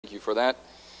Thank you for that,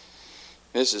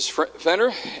 Mrs.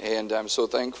 Fenner, and I'm so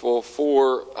thankful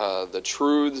for the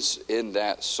truths in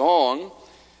that song.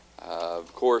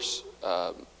 Of course,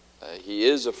 he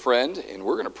is a friend, and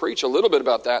we're going to preach a little bit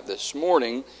about that this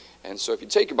morning. And so if you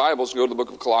take your Bibles and go to the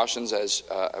book of Colossians, as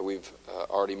we've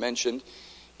already mentioned,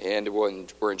 and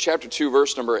we're in chapter 2,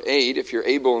 verse number 8. If you're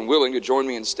able and willing to join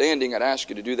me in standing, I'd ask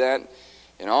you to do that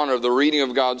in honor of the reading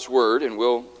of God's Word. And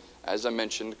we'll, as I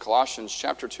mentioned, Colossians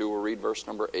chapter 2, we'll read verse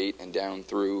number 8 and down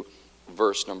through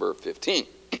verse number 15.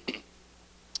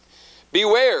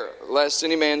 Beware lest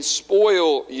any man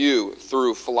spoil you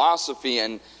through philosophy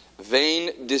and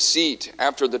vain deceit,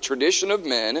 after the tradition of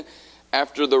men,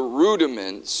 after the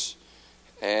rudiments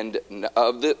and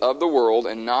of the world,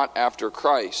 and not after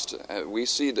Christ. We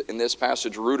see in this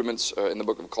passage rudiments in the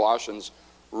book of Colossians,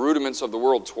 rudiments of the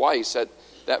world twice.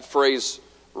 That phrase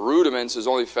rudiments is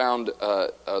only found,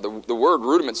 the word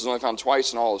rudiments is only found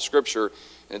twice in all of Scripture,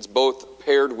 and it's both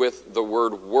paired with the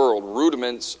word world,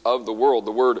 rudiments of the world.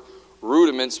 The word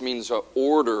rudiments means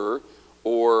order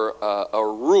or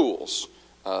rules,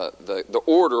 the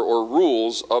order or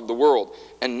rules of the world,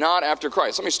 and not after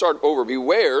Christ. Let me start over.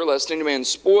 Beware lest any man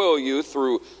spoil you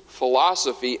through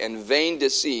philosophy and vain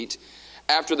deceit,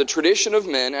 after the tradition of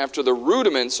men, after the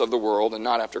rudiments of the world, and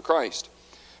not after Christ.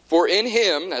 For in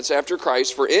him, that's after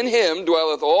Christ, for in him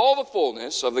dwelleth all the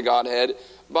fullness of the Godhead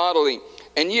bodily,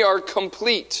 and ye are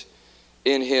complete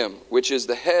in him, which is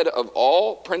the head of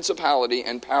all principality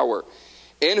and power,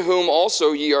 in whom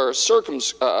also ye are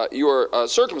circumcised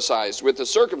with the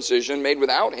circumcision made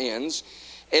without hands,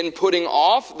 in putting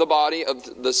off the body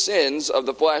of the sins of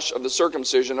the flesh of the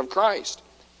circumcision of Christ,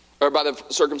 or by the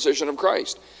circumcision of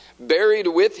Christ, buried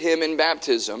with him in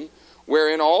baptism,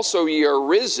 wherein also ye are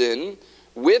risen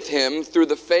with him through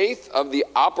the faith of the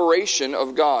operation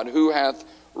of God, who hath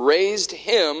raised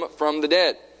him from the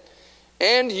dead.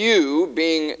 And you,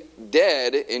 being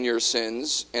dead in your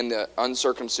sins and the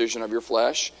uncircumcision of your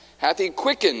flesh, hath he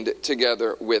quickened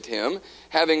together with him,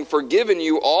 having forgiven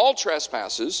you all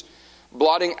trespasses,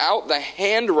 blotting out the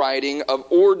handwriting of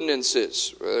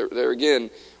ordinances. There again,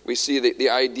 we see the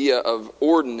idea of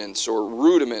ordinance or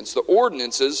rudiments, the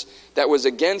ordinances that was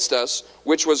against us,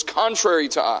 which was contrary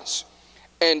to us,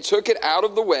 and took it out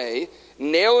of the way,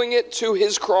 nailing it to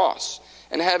his cross.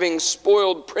 And having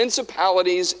spoiled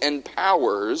principalities and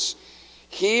powers,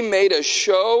 he made a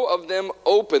show of them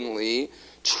openly,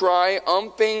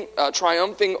 triumphing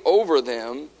over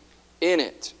them in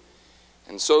it.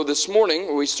 And so this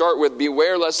morning, we start with,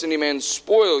 beware lest any man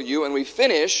spoil you, and we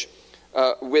finish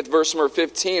with verse number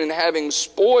 15, and having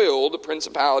spoiled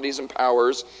principalities and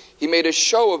powers, he made a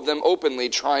show of them openly,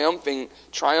 triumphing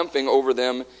over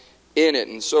them in it.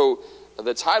 And so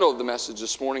the title of the message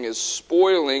this morning is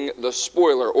Spoiling the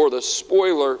Spoiler, or the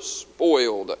Spoiler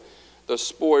Spoiled. The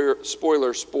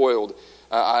Spoiler Spoiled.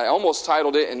 I almost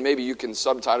titled it, and maybe you can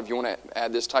subtitle if you want to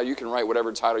add this title. You can write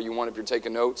whatever title you want if you're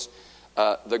taking notes.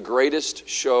 The Greatest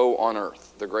Show on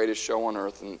Earth. The Greatest Show on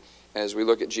Earth. And as we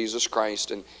look at Jesus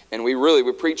Christ, and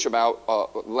we preach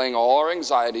about laying all our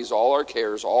anxieties, all our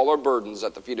cares, all our burdens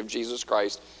at the feet of Jesus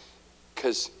Christ,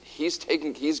 because He's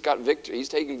taking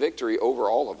victory over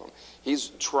all of them. He's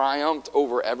triumphed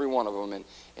over every one of them,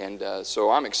 and so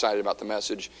I'm excited about the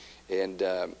message, and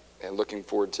looking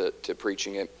forward to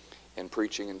preaching it, and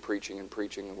preaching,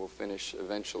 and we'll finish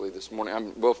eventually this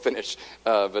morning. We'll finish,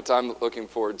 but I'm looking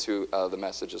forward to the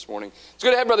message this morning. It's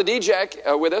good to have Brother D-Jack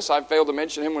with us. I failed to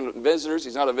mention him when visitors.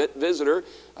 He's not a visitor,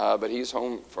 but he's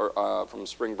home from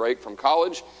spring break from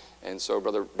college. And so,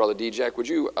 Brother D-Jack, would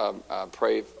you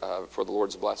pray for the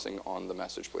Lord's blessing on the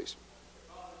message, please?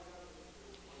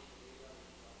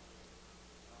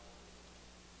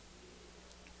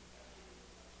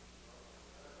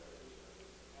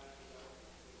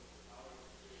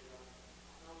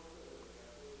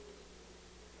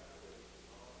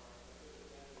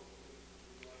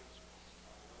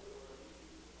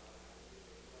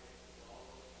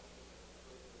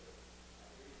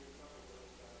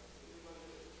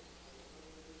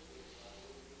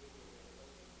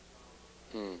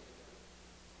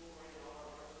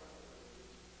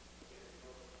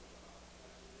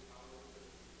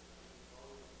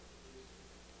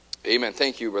 Amen.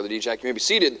 Thank you, Brother D-Jack. You may be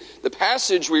seated. The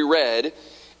passage we read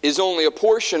is only a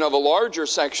portion of a larger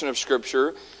section of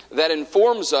Scripture that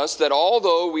informs us that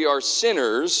although we are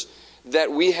sinners,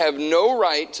 that we have no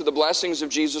right to the blessings of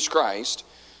Jesus Christ,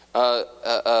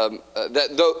 although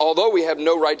we have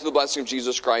no right to the blessing of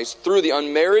Jesus Christ, through the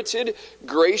unmerited,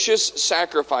 gracious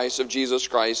sacrifice of Jesus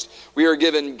Christ, we are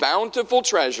given bountiful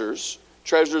treasures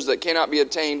that cannot be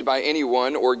attained by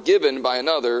anyone or given by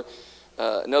another.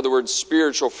 In other words,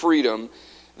 spiritual freedom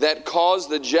that cause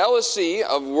the jealousy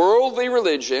of worldly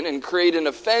religion and create an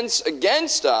offense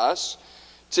against us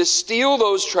to steal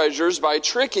those treasures by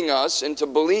tricking us into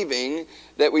believing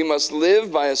that we must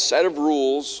live by a set of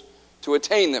rules to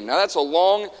attain them. Now that's a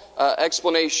long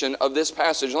explanation of this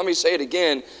passage. Let me say it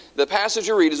again. The passage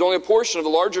you read is only a portion of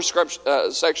the larger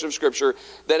section of Scripture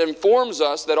that informs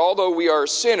us that although we are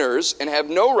sinners and have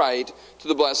no right to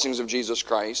the blessings of Jesus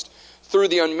Christ, through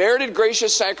the unmerited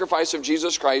gracious sacrifice of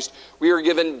Jesus Christ, we are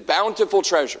given bountiful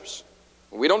treasures.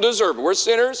 We don't deserve it. We're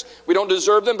sinners. We don't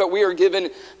deserve them, but we are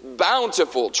given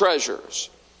bountiful treasures.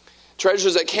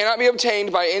 Treasures that cannot be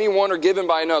obtained by anyone or given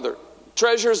by another.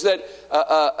 Treasures that,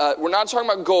 we're not talking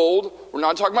about gold. We're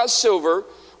not talking about silver.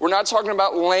 We're not talking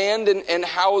about land and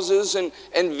houses and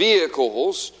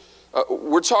vehicles.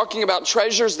 We're talking about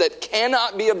treasures that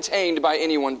cannot be obtained by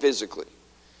anyone physically,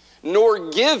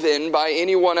 nor given by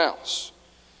anyone else.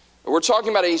 We're talking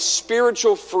about a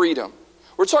spiritual freedom.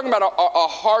 We're talking about a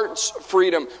heart's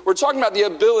freedom. We're talking about the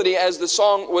ability, as the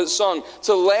song was sung,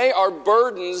 to lay our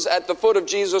burdens at the foot of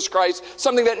Jesus Christ,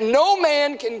 something that no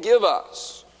man can give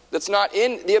us, that's not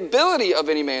in the ability of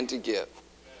any man to give.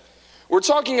 We're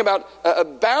talking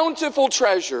about bountiful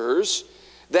treasures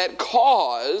that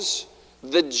cause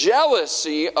the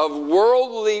jealousy of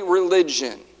worldly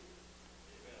religion.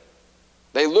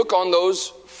 They look on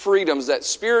those freedoms, that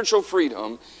spiritual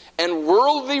freedom, and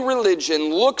worldly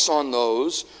religion looks on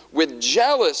those with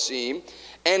jealousy,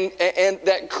 and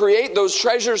those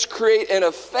treasures create an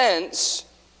offense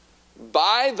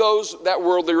by that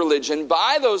worldly religion,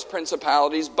 by those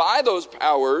principalities, by those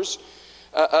powers,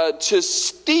 to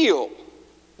steal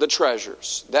the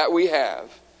treasures that we have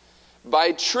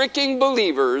by tricking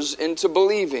believers into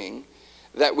believing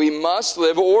that we must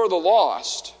live, or the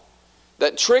lost,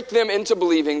 that trick them into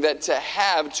believing that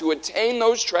to attain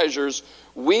those treasures,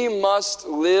 we must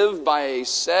live by a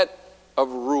set of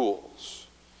rules.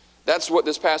 That's what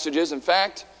this passage is. In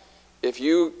fact, if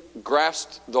you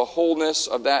grasped the wholeness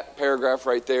of that paragraph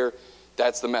right there,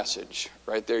 that's the message.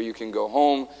 Right there, you can go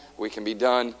home. We can be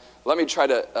done. Let me try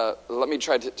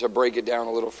to break it down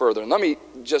a little further. And let me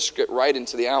just get right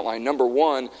into the outline. Number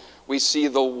one, we see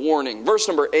the warning. Verse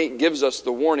number 8 gives us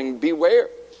the warning, beware.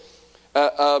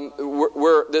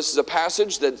 This is a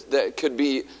passage that could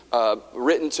be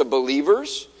written to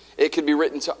believers. It could be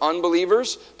written to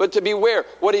unbelievers. But to beware,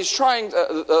 what he's trying,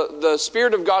 the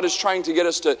Spirit of God is trying to get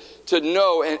us to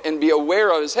know and be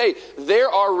aware of is, hey, there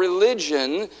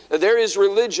is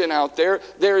religion out there.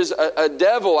 There is a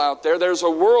devil out there. There's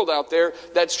a world out there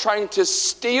that's trying to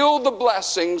steal the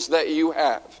blessings that you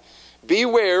have.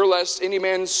 Beware lest any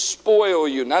man spoil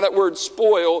you. Now that word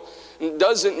spoil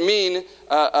doesn't mean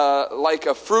like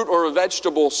a fruit or a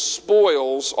vegetable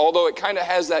spoils, although it kind of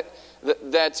has that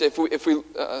if we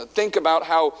think about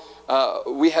how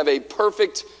we have a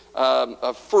perfect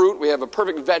fruit, we have a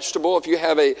perfect vegetable. If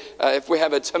we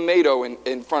have a tomato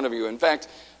in front of you. In fact,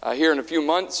 here in a few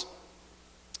months,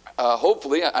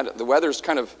 hopefully, the weather's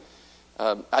kind of.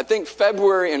 I think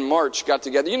February and March got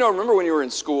together. Remember when you were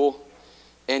in school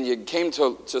and you came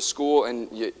to school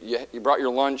and you brought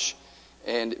your lunch.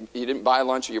 And you didn't buy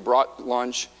lunch, or you brought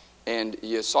lunch, and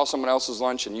you saw someone else's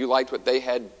lunch, and you liked what they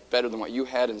had better than what you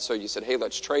had, and so you said, hey,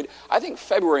 let's trade. I think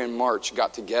February and March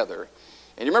got together.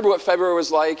 And you remember what February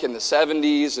was like in the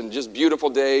 70s and just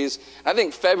beautiful days? I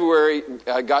think February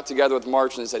got together with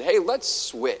March and said, hey, let's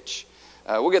switch.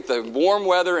 We'll get the warm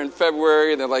weather in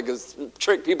February, and they're like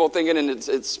trick people thinking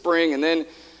it's spring, and then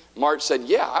March said,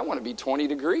 yeah, I want to be 20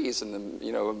 degrees in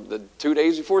the 2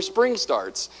 days before spring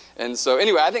starts. And so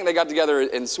anyway, I think they got together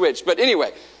and switched. But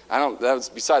anyway, that was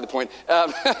beside the point.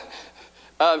 A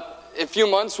few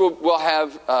months we'll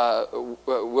have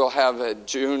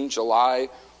June, July.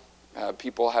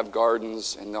 People have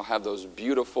gardens, and they'll have those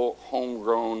beautiful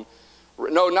homegrown.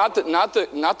 No, not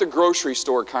the grocery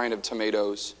store kind of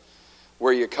tomatoes,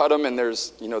 where you cut them and they're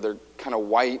kind of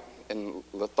white and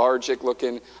lethargic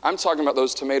looking. I'm talking about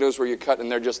those tomatoes where you cut and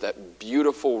they're just that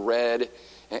beautiful red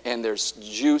and they're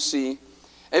juicy.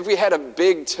 If we had a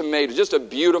big tomato, just a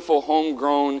beautiful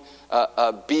homegrown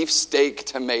beefsteak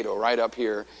tomato right up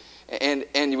here,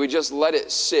 and we just let it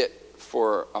sit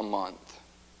for a month,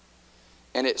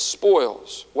 and it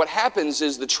spoils. What happens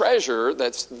is the treasure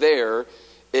that's there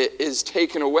is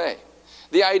taken away.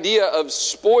 The idea of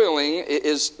spoiling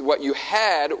is what you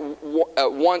had,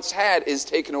 once had, is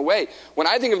taken away. When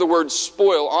I think of the word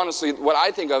spoil, honestly, what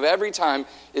I think of every time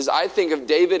is I think of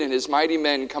David and his mighty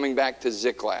men coming back to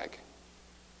Ziklag.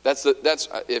 That's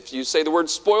if you say the word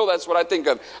spoil, that's what I think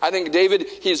of. I think David,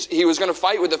 he was going to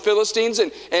fight with the Philistines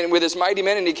and with his mighty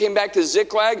men, and he came back to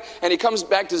Ziklag, and he comes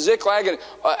back to Ziklag, and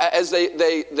as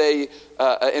they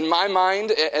in my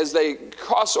mind, as they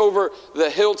cross over the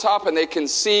hilltop and they can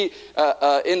see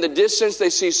in the distance, they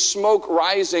see smoke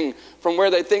rising from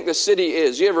where they think the city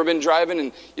is. You ever been driving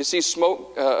and you see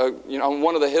smoke on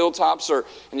one of the hilltops, and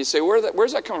you say,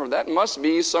 where's that coming from? That must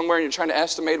be somewhere, and you're trying to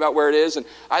estimate about where it is. And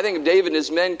I think of David and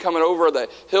his men coming over the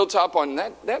hilltop on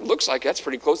that looks like that's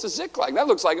pretty close to Ziklag. That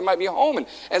looks like it might be home.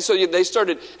 And so they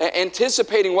started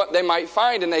anticipating what they might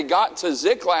find, and they got to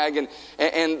Ziklag, and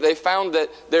they found that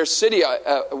their city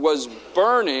was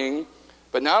burning.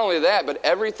 But not only that, but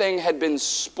everything had been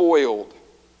spoiled.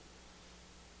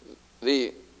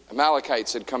 The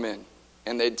Amalekites had come in,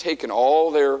 and they'd taken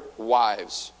all their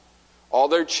wives, all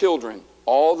their children,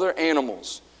 all their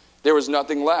animals. There was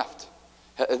nothing left.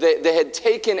 They had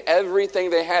taken everything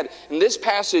they had. In this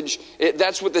passage,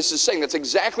 that's what this is saying. That's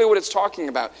exactly what it's talking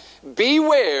about.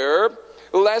 Beware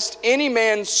lest any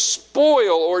man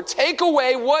spoil or take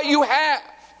away what you have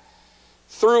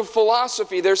through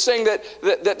philosophy. They're saying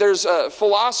that there's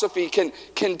philosophy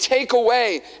can take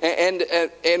away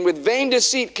and with vain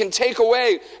deceit can take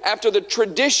away after the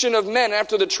tradition of men,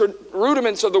 after the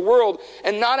rudiments of the world,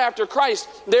 and not after Christ.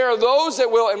 There are those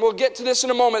that will, and we'll get to this in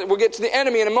a moment, we'll get to the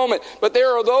enemy in a moment, but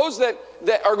there are those that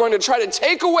are going to try to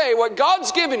take away what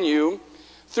God's given you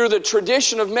through the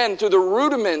tradition of men, through the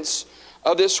rudiments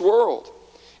of this world.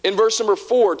 In verse number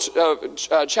 4,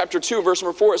 chapter 2, verse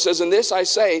number 4, it says, "In this I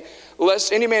say,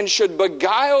 lest any man should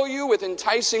beguile you with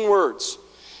enticing words."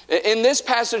 In this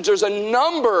passage, there's a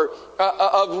number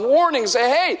of warnings. Say,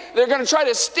 hey, they're going to try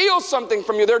to steal something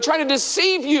from you. They're trying to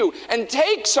deceive you and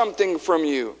take something from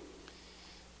you.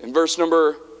 In verse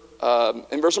number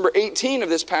 18 of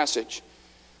this passage,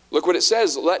 look what it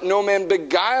says. "Let no man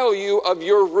beguile you of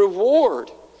your reward."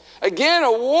 Again,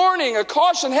 a warning, a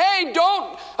caution. Hey,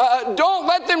 don't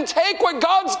let them take what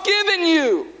God's given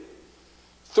you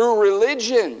through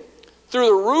religion, through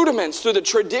the rudiments, through the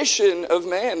tradition of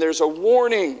man. There's a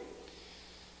warning.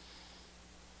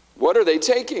 What are they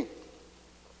taking?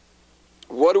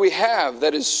 What do we have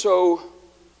that is so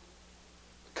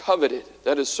coveted,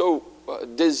 that is so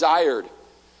desired?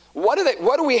 What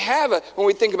do we have when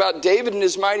we think about David and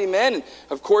his mighty men? And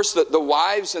of course, the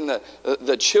wives and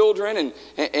the children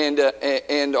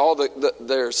and all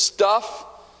their stuff.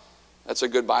 That's a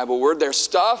good Bible word. Their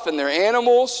stuff and their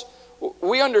animals.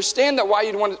 We understand that why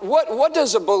you'd want. What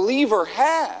does a believer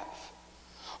have?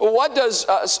 What does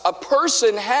a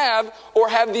person have, or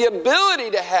have the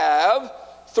ability to have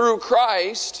through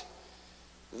Christ,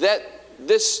 that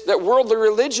worldly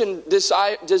religion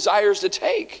desires to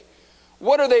take?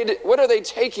 What are they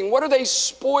taking? What are they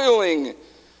spoiling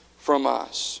from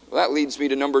us? Well, that leads me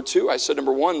to number 2. I said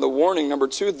number 1, the warning. Number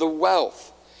 2, the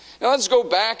wealth. Now let's go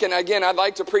back, and again, I'd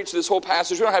like to preach this whole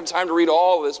passage. We don't have time to read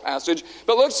all of this passage,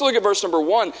 but let's look at verse number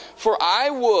 1. "For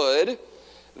I would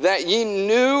that ye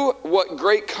knew what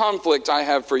great conflict I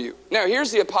have for you." Now here's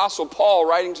the Apostle Paul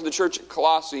writing to the church at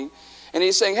Colossae, and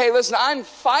he's saying, hey, listen, I'm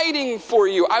fighting for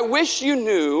you. I wish you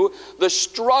knew the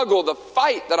struggle, the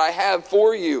fight that I have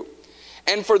for you.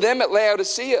 "And for them at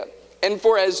Laodicea, and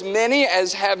for as many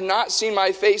as have not seen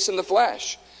my face in the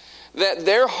flesh, that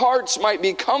their hearts might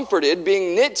be comforted,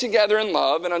 being knit together in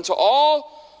love, and unto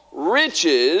all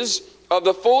riches of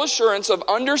the full assurance of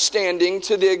understanding,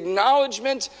 to the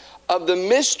acknowledgement of the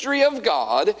mystery of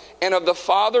God and of the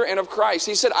Father and of Christ."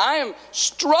 He said, I am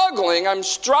struggling, I'm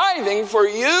striving for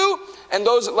you and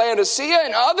those at Laodicea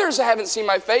and others that haven't seen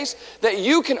my face, that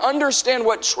you can understand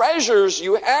what treasures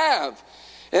you have.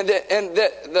 And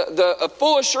the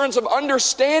full assurance of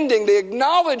understanding, the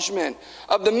acknowledgement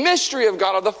of the mystery of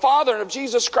God, of the Father and of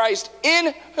Jesus Christ,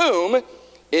 in whom,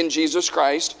 in Jesus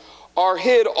Christ, are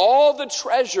hid all the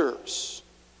treasures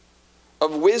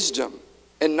of wisdom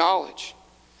and knowledge.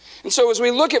 And so as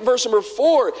we look at verse number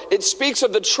 4, it speaks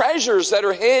of the treasures that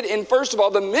are hid in, first of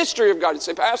all, the mystery of God. You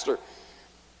say, Pastor,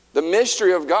 the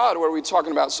mystery of God, what are we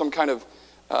talking about? Some kind of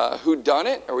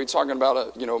whodunit? Are we talking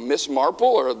about Miss Marple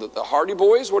or the Hardy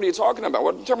Boys? What are you talking about?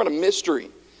 What are you talking about? A mystery.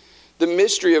 The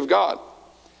mystery of God.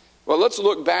 Well, let's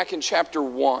look back in chapter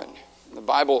 1. The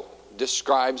Bible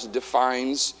describes,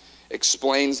 defines,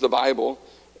 explains the Bible.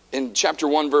 In chapter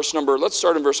 1, let's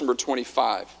start in verse number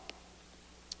 25.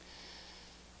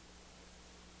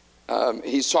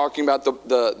 He's talking about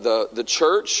the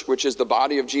church, which is the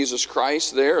body of Jesus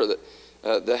Christ there.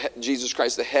 Jesus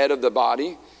Christ, the head of the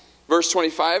body. Verse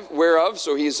 25, whereof,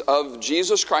 so he's of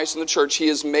Jesus Christ in the church, he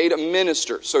is made a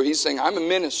minister. So he's saying, I'm a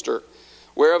minister.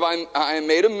 Whereof I am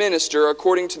made a minister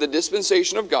according to the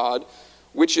dispensation of God,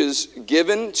 which is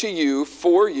given to you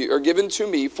for you, or given to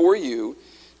me for you,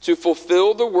 to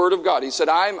fulfill the word of God. He said,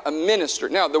 I'm a minister.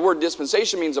 Now, the word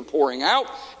dispensation means a pouring out,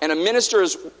 and a minister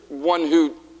is one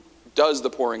who does the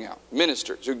pouring out,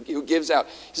 ministers, who gives out.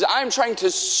 He says, I'm trying to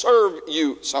serve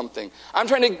you something. I'm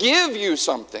trying to give you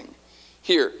something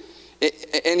here.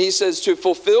 And he says to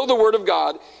fulfill the word of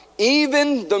God,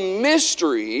 even the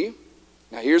mystery,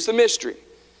 now here's the mystery,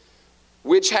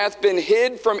 which hath been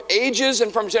hid from ages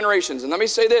and from generations. And let me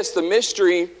say this, the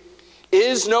mystery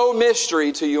is no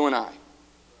mystery to you and I.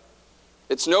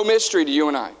 It's no mystery to you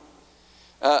and I.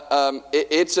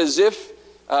 It's as if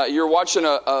you're watching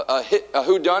a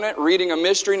whodunit, reading a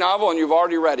mystery novel, and you've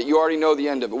already read it. You already know the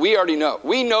end of it. We already know.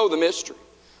 We know the mystery.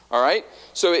 All right?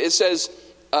 So it says,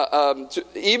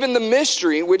 even the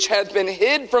mystery which hath been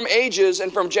hid from ages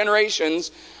and from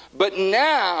generations, but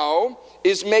now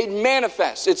is made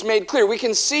manifest. It's made clear. We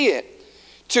can see it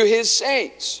to his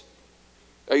saints.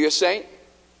 Are you a saint?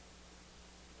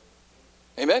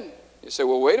 Amen. You say,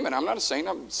 well, wait a minute. I'm not a saint.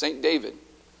 I'm Saint David.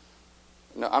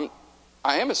 No,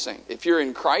 I am a saint. If you're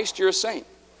in Christ, you're a saint.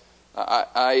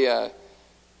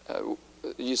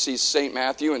 You see St.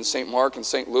 Matthew and St. Mark and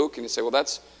St. Luke, and you say, well,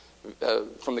 that's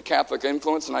from the Catholic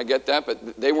influence, and I get that,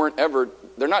 but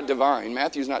they're not divine.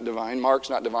 Matthew's not divine. Mark's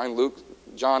not divine. Luke,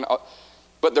 John,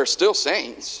 but they're still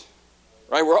saints,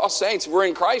 right? We're all saints. If we're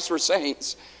in Christ, we're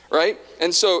saints, right?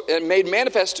 And so it made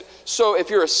manifest. So if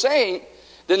you're a saint,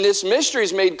 then this mystery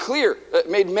is made clear,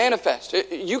 made manifest.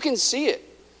 You can see it.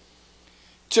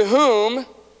 To whom,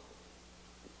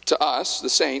 to us, the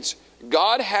saints,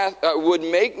 God would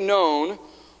make known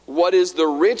what is the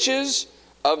riches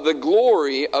of the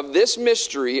glory of this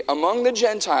mystery among the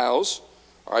Gentiles.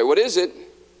 All right, what is it?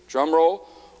 Drum roll.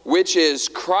 Which is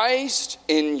Christ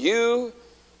in you,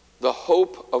 the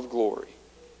hope of glory.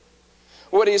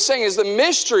 What he's saying is the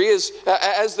mystery is,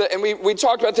 and we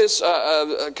talked about this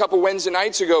a couple Wednesday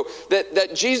nights ago, that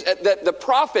the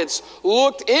prophets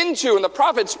looked into, and the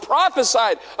prophets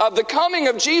prophesied of the coming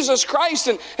of Jesus Christ.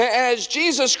 And as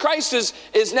Jesus Christ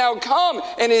is now come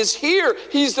and is here,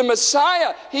 he's the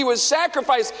Messiah. He was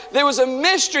sacrificed. There was a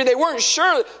mystery. They weren't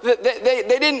sure.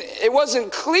 It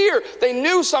wasn't clear. They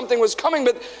knew something was coming,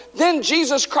 but then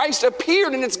Jesus Christ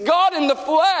appeared, and it's God in the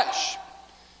flesh.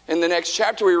 In the next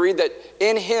chapter, we read that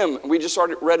in him, we just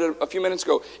read it a few minutes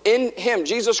ago, in him,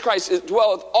 Jesus Christ,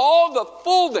 dwelleth all the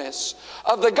fullness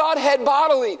of the Godhead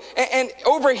bodily. And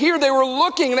over here, they were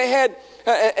looking, they had,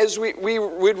 as we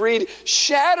would read,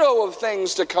 shadow of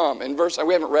things to come. In verse,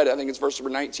 we haven't read it, I think it's verse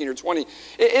number 19 or 20.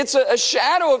 It's a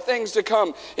shadow of things to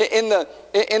come in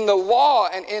the law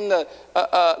and in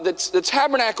the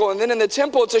tabernacle and then in the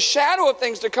temple. It's a shadow of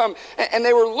things to come. And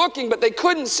they were looking, but they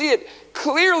couldn't see it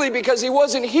clearly because he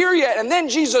wasn't here yet. And then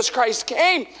Jesus Christ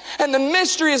came, and the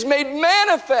mystery is made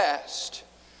manifest.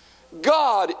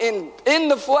 God in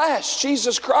the flesh,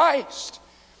 Jesus Christ.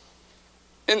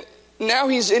 And now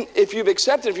he's in, if you've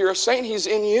accepted, if you're a saint, he's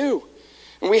in you.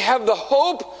 And we have the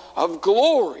hope of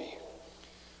glory,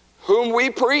 whom we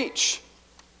preach,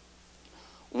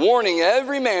 warning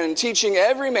every man and teaching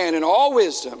every man in all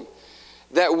wisdom,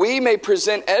 that we may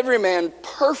present every man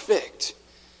perfect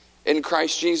in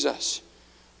Christ Jesus,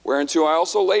 whereunto I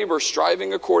also labor,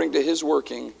 striving according to his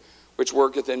working, which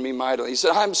worketh in me mightily. He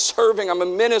said, I'm serving, I'm a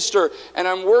minister, and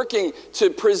I'm working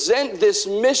to present this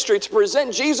mystery, to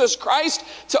present Jesus Christ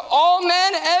to all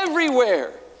men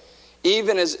everywhere.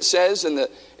 Even as it says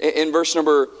in verse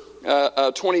number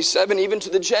 27, even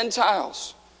to the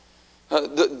Gentiles.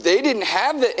 They didn't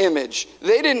have the image.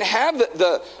 They didn't have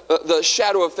the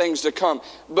shadow of things to come.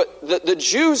 But the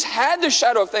Jews had the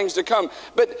shadow of things to come.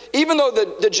 But even though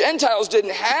the Gentiles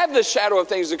didn't have the shadow of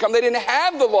things to come, they didn't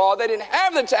have the law, they didn't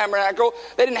have the tabernacle,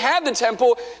 they didn't have the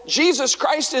temple, Jesus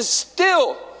Christ is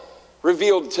still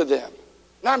revealed to them.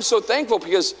 And I'm so thankful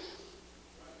because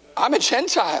I'm a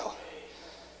Gentile.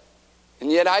 And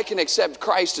yet I can accept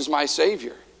Christ as my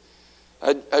Savior.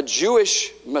 A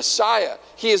Jewish Messiah.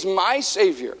 He is my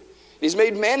Savior. He's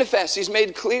made manifest. He's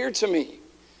made clear to me.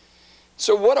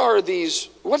 So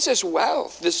what's this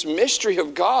wealth, this mystery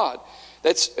of God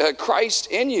that's Christ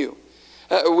in you?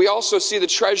 We also see the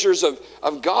treasures of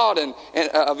God and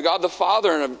of God the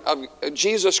Father and of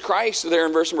Jesus Christ there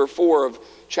in verse number 4 of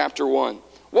chapter 1.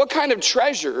 What kind of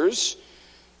treasures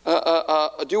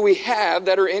do we have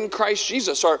that are in Christ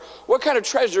Jesus? Or what kind of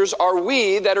treasures are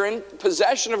we that are in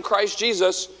possession of Christ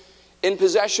Jesus in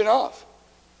possession of?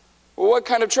 Well, what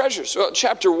kind of treasures? Well,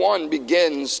 chapter 1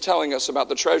 begins telling us about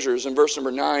the treasures. In verse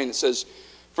number 9 it says,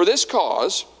 for this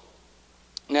cause,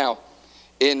 now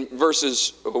in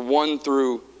verses 1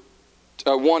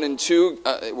 and 2,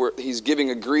 where he's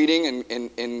giving a greeting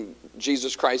in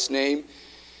Jesus Christ's name.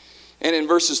 And in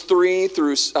verses 3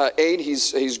 through 8,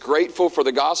 he's grateful for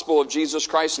the gospel of Jesus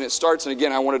Christ. And it starts, and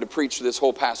again, I wanted to preach this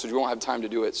whole passage. We won't have time to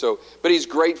do it. But he's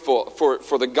grateful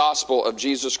for the gospel of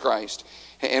Jesus Christ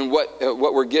and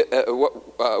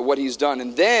what he's done.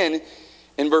 And then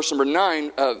in verse number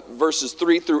 9, verses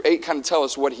 3 through 8 kind of tell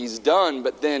us what he's done.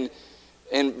 But then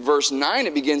in verse 9,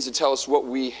 it begins to tell us what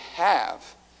we have.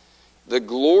 The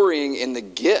glorying in the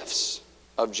gifts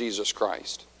of Jesus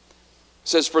Christ. It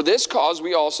says, for this cause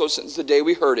we also, since the day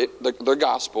we heard it, the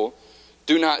gospel,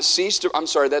 do not cease to,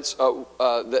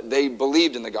 that they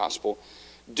believed in the gospel,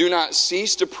 do not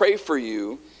cease to pray for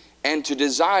you and to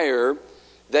desire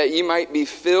that ye might be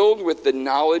filled with the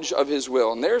knowledge of his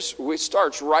will. And we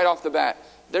start right off the bat.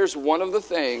 There's one of the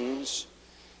things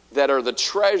that are the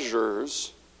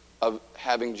treasures of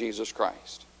having Jesus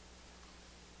Christ.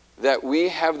 That we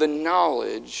have the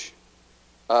knowledge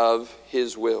of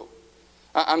his will.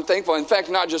 I'm thankful, in fact,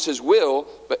 not just his will,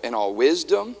 but in all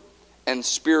wisdom and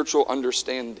spiritual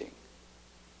understanding.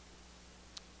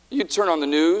 You turn on the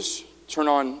news, turn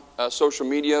on social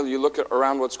media, you look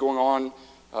around what's going on.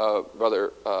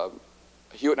 Brother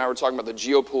Hewitt and I were talking about the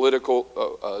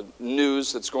geopolitical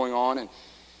news that's going on.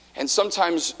 And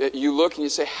sometimes you look and you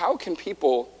say, how can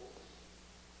people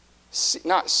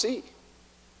not see?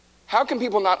 How can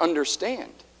people not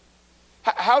understand?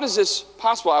 How does this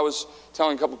possible? I was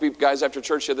telling a couple of guys after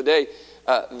church the other day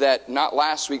that not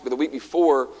last week, but the week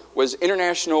before was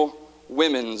International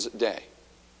Women's Day.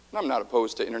 And I'm not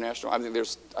opposed to international.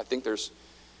 I think there's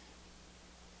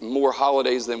more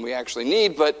holidays than we actually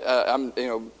need, but I'm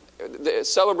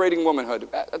celebrating womanhood.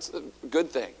 That's a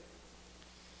good thing.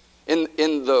 In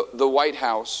the White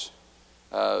House,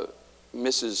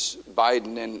 Mrs.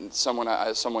 Biden and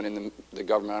someone in the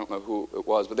government, I don't know who it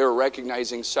was, but they were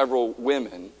recognizing several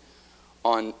women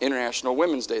on International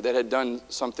Women's Day that had done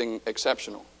something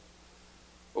exceptional.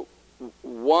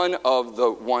 One of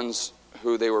the ones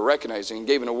who they were recognizing and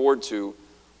gave an award to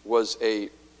was a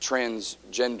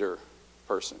transgender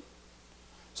person.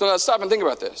 So now stop and think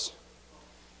about this.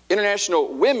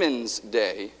 International Women's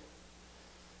Day,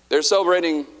 they're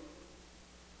celebrating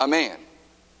a man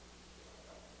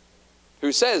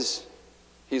who says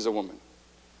he's a woman.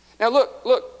 Now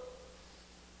look.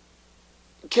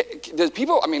 Does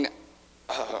people,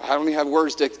 I don't even have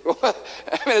words to,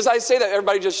 as I say that,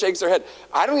 everybody just shakes their head.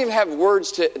 I don't even have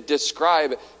words to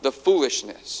describe the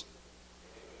foolishness.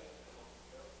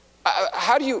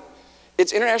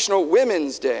 It's International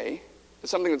Women's Day. It's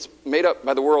something that's made up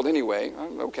by the world anyway.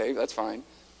 Okay, that's fine.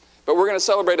 But we're going to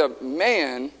celebrate a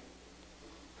man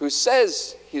who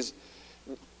says he's...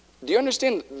 Do you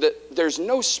understand that there's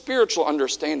no spiritual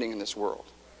understanding in this world?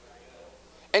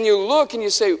 And you look and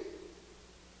you say,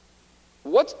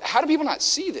 how do people not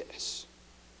see this?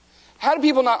 How do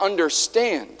people not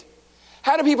understand?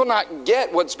 How do people not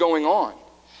get what's going on?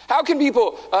 How can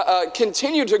people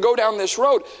continue to go down this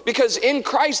road? Because in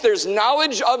Christ there's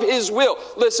knowledge of his will.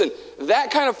 Listen,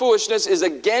 that kind of foolishness is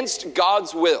against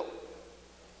God's will.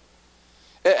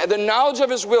 The knowledge of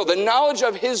his will, the knowledge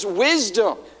of his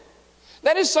wisdom.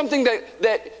 That is something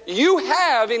that you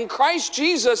have in Christ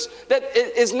Jesus that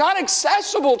is not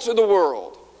accessible to the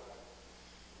world.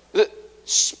 The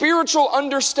spiritual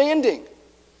understanding.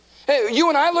 Hey, you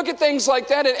and I look at things like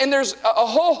that, and there's a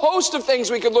whole host of things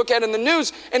we could look at in the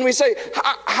news, and we say,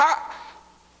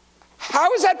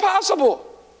 how is that possible?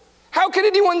 How could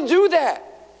anyone do that?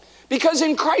 Because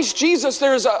in Christ Jesus,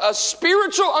 there is a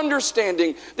spiritual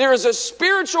understanding. There is a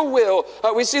spiritual will.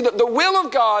 We see that the will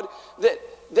of God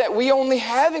that we only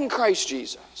have in Christ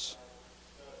Jesus.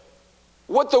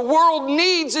 What the world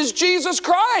needs is Jesus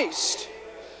Christ.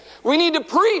 We need to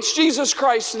preach Jesus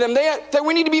Christ to them. That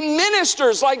we need to be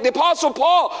ministers like the Apostle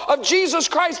Paul of Jesus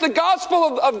Christ, the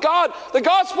gospel of God, the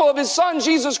gospel of his Son,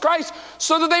 Jesus Christ,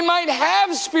 so that they might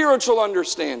have spiritual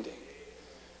understanding.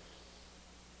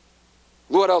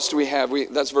 What else do we have?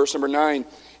 That's verse number 9.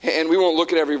 And we won't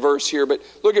look at every verse here, but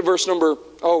look at verse number,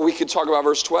 we could talk about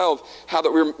verse 12, how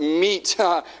that we're made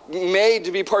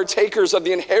to be partakers of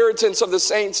the inheritance of the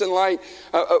saints in light.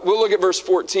 We'll look at verse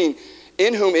 14.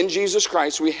 In whom, in Jesus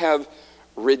Christ, we have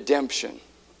redemption.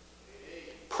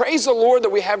 Praise the Lord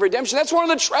that we have redemption. That's one of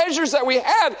the treasures that we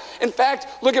have. In fact,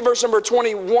 look at verse number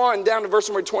 21, down to verse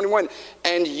number 21.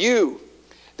 And you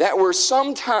that were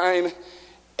sometime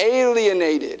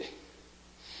alienated.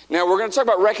 Now, we're going to talk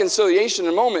about reconciliation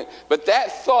in a moment, but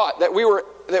that thought that we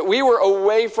were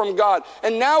away from God,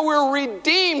 and now we're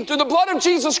redeemed through the blood of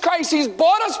Jesus Christ. He's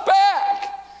bought us back.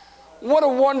 What a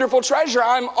wonderful treasure.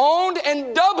 I'm owned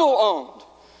and double owned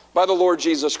by the Lord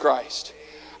Jesus Christ.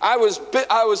 I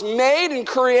was made and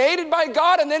created by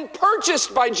God and then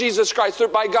purchased by Jesus Christ,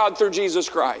 by God through Jesus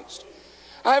Christ.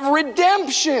 I have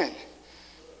redemption.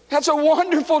 That's a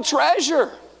wonderful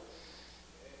treasure.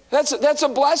 That's a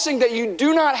blessing that you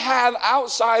do not have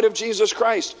outside of Jesus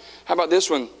Christ. How about this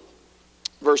one?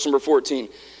 Verse number 14.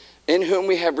 In whom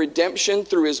we have redemption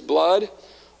through his blood.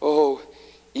 Oh,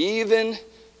 even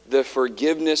the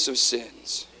forgiveness of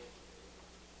sins.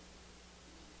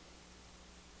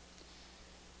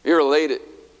 You're late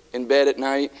in bed at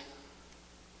night,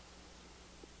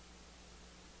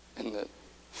 and the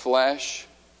flesh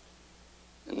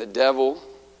and the devil,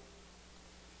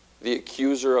 the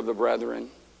accuser of the brethren,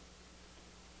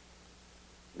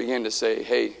 began to say,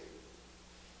 hey,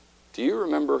 do you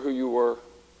remember who you were?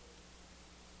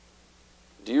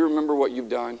 Do you remember what you've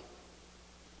done?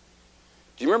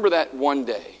 Do you remember that one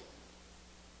day?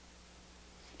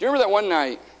 Do you remember that one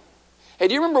night? Hey,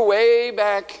 do you remember way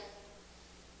back?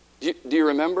 Do you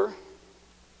remember?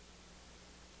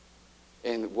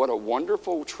 And what a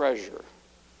wonderful treasure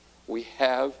we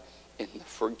have in the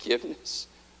forgiveness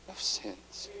of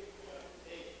sins.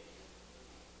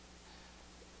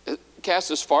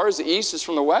 Cast as far as the east is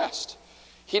from the west.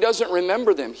 He doesn't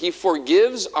remember them. He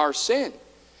forgives our sin.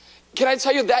 Can I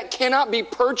tell you that cannot be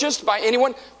purchased by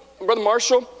anyone? Brother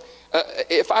Marshall,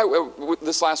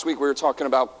 this last week we were talking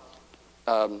about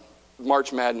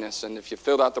March Madness, and if you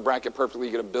filled out the bracket perfectly,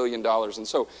 you get $1 billion. And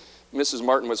so Mrs.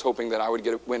 Martin was hoping that I would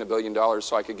win $1 billion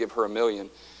so I could give her $1 million.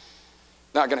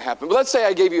 Not going to happen. But let's say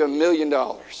I gave you $1 million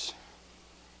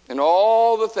and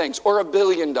all the things, or $1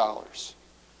 billion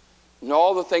and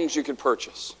all the things you could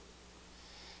purchase.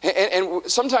 And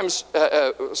sometimes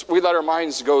we let our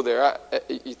minds go there.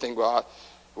 You think, well,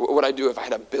 what would I do if I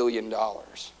had $1 billion?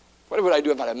 What would I do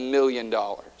if I had $1 million?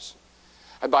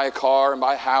 I'd buy a car and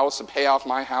buy a house and pay off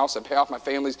my house and pay off my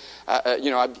family's.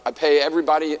 I pay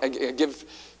everybody, I give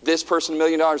this person $1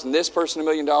 million and this person $1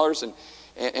 million.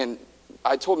 And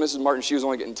I told Mrs. Martin she was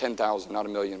only getting 10,000, not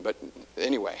 $1 million. But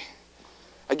anyway,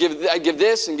 I give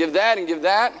this and give that and give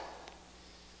that.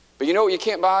 But you know what you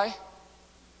can't buy? You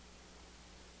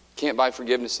can't buy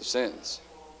forgiveness of sins.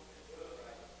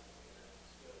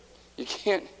 You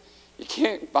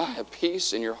can't buy a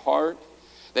peace in your heart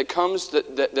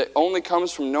that only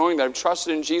comes from knowing that I've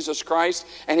trusted in Jesus Christ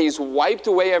and He's wiped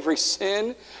away every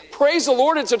sin. Praise the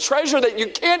Lord, it's a treasure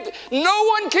that no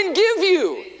one can give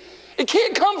you. It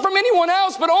can't come from anyone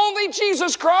else but only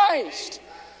Jesus Christ.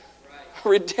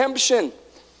 Redemption.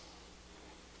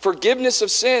 Forgiveness of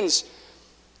sins.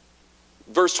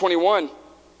 Verse 21.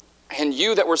 And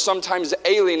you that were sometimes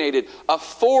alienated, a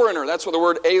foreigner. That's what the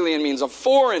word alien means, a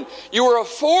foreign. You were a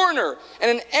foreigner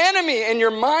and an enemy in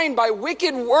your mind by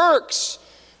wicked works.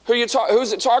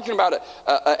 Who's it talking about?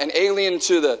 An alien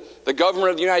to the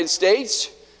government of the United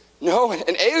States? No,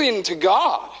 an alien to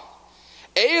God.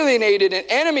 Alienated and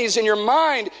enemies in your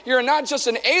mind. You're not just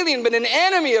an alien, but an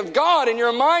enemy of God in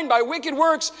your mind by wicked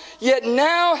works. Yet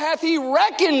now hath He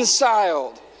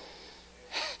reconciled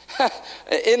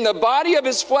in the body of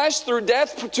His flesh through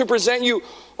death to present you.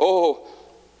 Oh,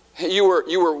 you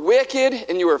were wicked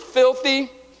and you were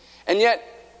filthy, and yet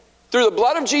through the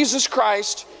blood of Jesus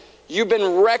Christ you've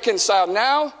been reconciled.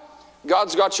 Now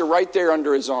God's got you right there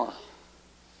under His arm.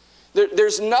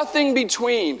 There's nothing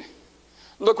between.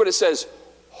 Look what it says: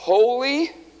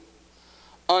 holy,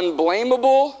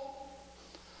 unblameable,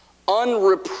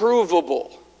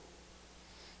 unreprovable.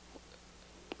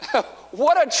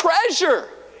 What a treasure!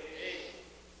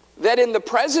 That in the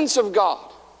presence of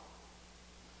God,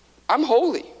 I'm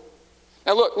holy.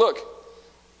 Now look,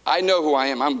 I know who I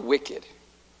am. I'm wicked.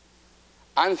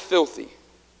 I'm filthy.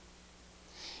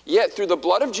 Yet through the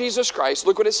blood of Jesus Christ,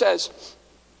 look what it says.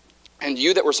 And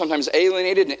you that were sometimes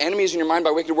alienated and enemies in your mind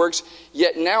by wicked works,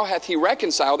 yet now hath He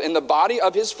reconciled in the body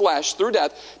of His flesh through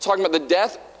death. Talking about the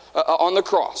death on the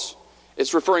cross.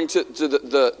 It's referring to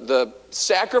the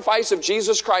sacrifice of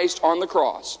Jesus Christ on the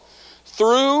cross.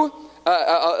 Through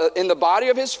in the body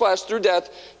of His flesh through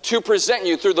death to present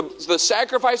you through the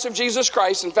sacrifice of Jesus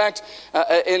Christ. In fact,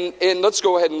 let's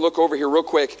go ahead and look over here real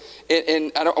quick.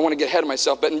 I want to get ahead of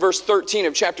myself, but in verse 13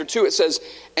 of chapter 2 it says,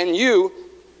 and you,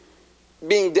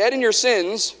 being dead in your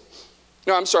sins,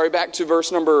 back to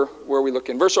verse number, where are we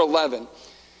looking? Verse 11.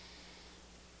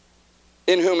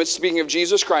 In whom, it's speaking of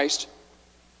Jesus Christ,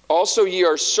 also ye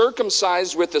are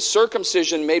circumcised with the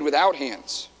circumcision made without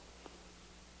hands.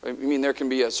 You mean there can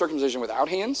be a circumcision without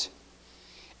hands?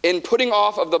 In putting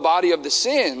off of the body of the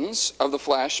sins of the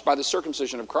flesh by the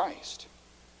circumcision of Christ.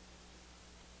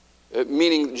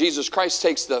 Meaning Jesus Christ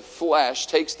takes the flesh,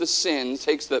 takes the sin,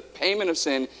 takes the payment of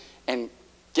sin, and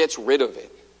gets rid of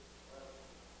it.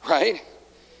 Right?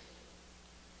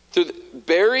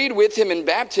 Buried with him in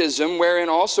baptism, wherein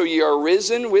also ye are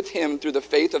risen with him through the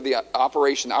faith of the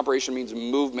operation. The operation means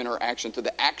movement or action. Through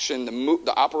the action,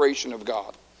 the operation of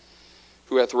God,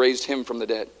 who hath raised him from the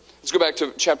dead. Let's go back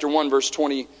to chapter 1, verse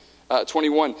 21.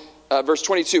 Verse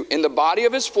 22. In the body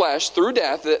of his flesh, through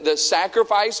death, the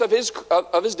sacrifice of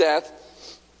his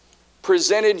death,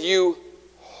 presented you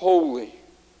holy.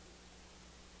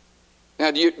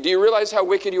 Now, do you realize how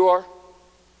wicked you are?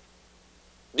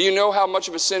 Do you know how much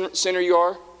of a sinner you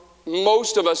are?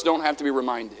 Most of us don't have to be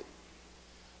reminded.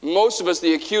 Most of us,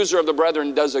 the accuser of the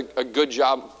brethren does a good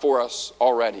job for us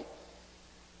already.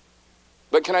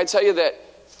 But can I tell you that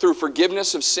through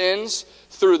forgiveness of sins,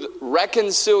 through the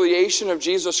reconciliation of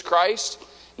Jesus Christ,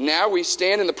 now we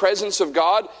stand in the presence of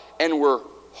God and we're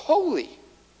holy.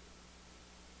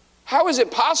 How is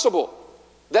it possible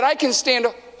that I can stand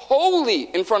holy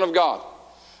in front of God?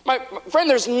 My friend,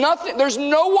 there's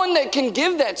no one that can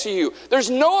give that to you. There's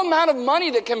no amount of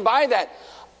money that can buy that.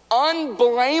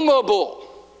 Unblameable.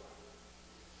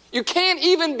 You can't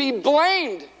even be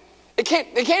blamed. They can't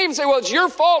even say, well, it's your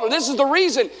fault or this is the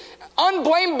reason.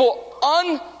 Unblameable,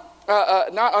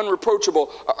 not unreproachable,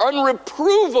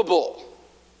 unreprovable.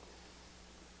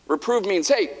 Reprove means,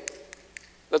 hey,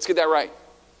 let's get that right.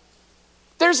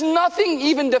 There's nothing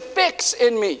even to fix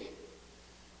in me.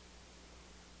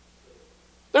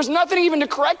 There's nothing even to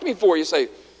correct me for. You say,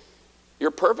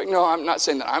 you're perfect? No, I'm not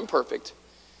saying that I'm perfect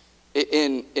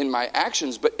in my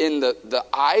actions, but in the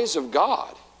eyes of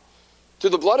God.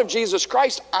 Through the blood of Jesus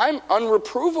Christ, I'm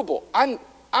unreprovable.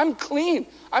 I'm clean.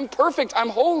 I'm perfect. I'm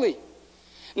holy.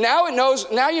 Now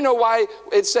you know why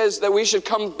it says that we should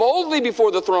come boldly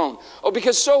before the throne. Oh,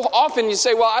 because so often you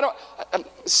say, well,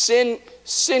 sin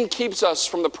keeps us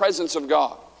from the presence of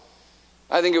God.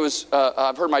 I think it was,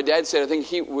 I've heard my dad say it, I think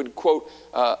he would quote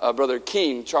Brother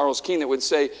Keene, Charles Keene, that would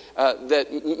say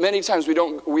that many times we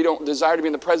don't desire to be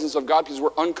in the presence of God because we're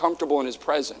uncomfortable in his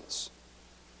presence.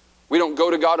 We don't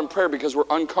go to God in prayer because we're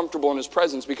uncomfortable in his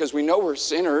presence, because we know we're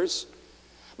sinners.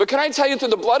 But can I tell you, through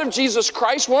the blood of Jesus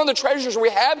Christ, one of the treasures we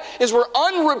have is we're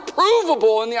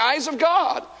unreprovable in the eyes of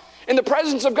God. In the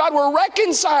presence of God, we're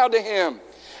reconciled to him.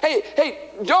 Hey,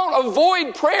 don't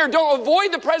avoid prayer. Don't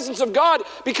avoid the presence of God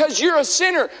because you're a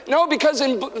sinner. No, because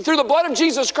through the blood of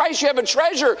Jesus Christ, you have a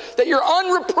treasure that you're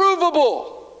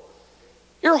unreprovable.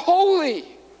 You're holy.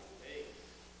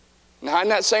 Now, I'm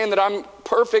not saying that I'm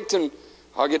perfect, and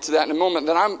I'll get to that in a moment.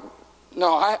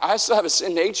 I still have a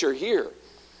sin nature here.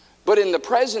 But in the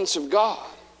presence of God,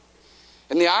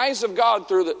 in the eyes of God,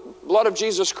 through the blood of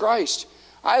Jesus Christ,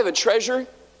 I have a treasure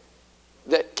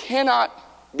that cannot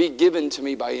be given to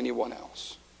me by anyone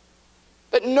else.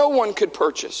 That no one could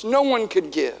purchase, no one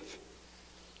could give.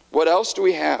 What else do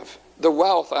we have? The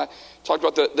wealth. I talked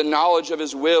about the knowledge of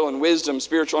his will and wisdom,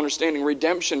 spiritual understanding,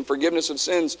 redemption, forgiveness of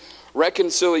sins,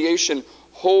 reconciliation,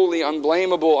 holy,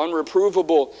 unblameable,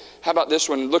 unreprovable. How about this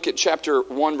one? Look at chapter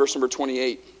 1, verse number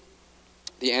 28.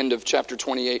 The end of chapter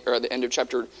 28, or the end of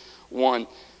chapter 1.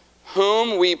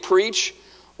 Whom we preach,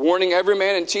 warning every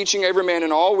man and teaching every man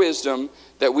in all wisdom,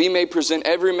 that we may present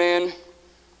every man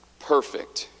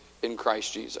perfect in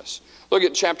Christ Jesus. Look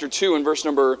at chapter 2 and verse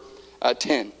number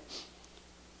 10.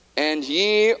 And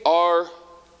ye are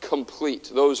complete.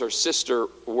 Those are sister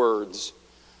words.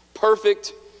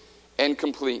 Perfect and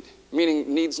complete,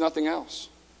 meaning needs nothing else.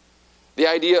 The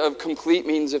idea of complete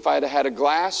means if I had a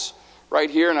glass right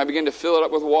here and I begin to fill it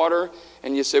up with water,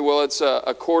 and you say, well, it's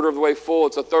a quarter of the way full,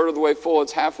 it's a third of the way full,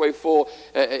 it's halfway full,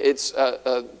 it's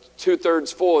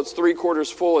 2/3 full, it's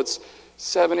 3/4 full, it's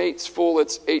 7/8 full,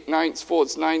 it's 8/9 full,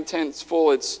 it's 9/10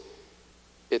 full,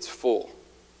 it's full.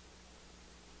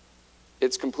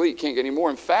 It's complete, can't get any more.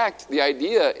 In fact, the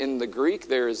idea in the Greek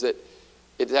there is that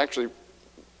it's actually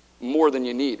more than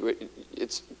you need.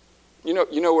 It's, you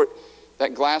know what,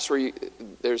 that glass where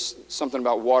there's something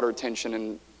about water tension,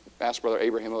 and ask Brother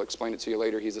Abraham, he'll explain it to you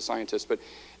later, he's a scientist, but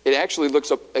it actually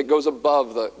looks up, it goes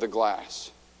above the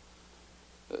glass,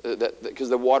 because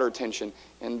the water tension,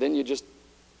 and then you just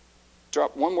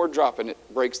drop one more drop and it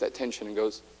breaks that tension and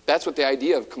goes. That's what the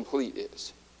idea of complete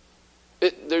is.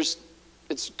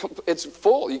 It's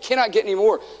full. You cannot get any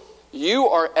more. You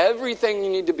are everything you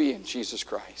need to be in Jesus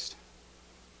Christ.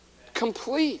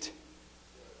 Complete.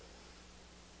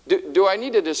 Do I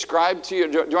need to describe to you,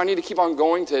 do I need to keep on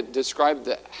going to describe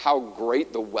how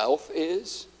great the wealth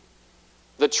is?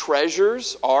 The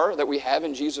treasures are that we have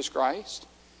in Jesus Christ?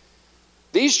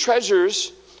 These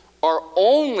treasures are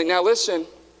only, now listen,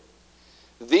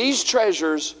 these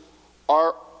treasures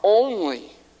are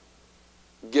only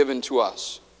given to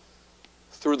us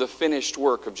through the finished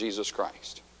work of Jesus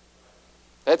Christ.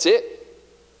 That's it.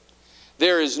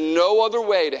 There is no other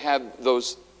way to have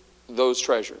those those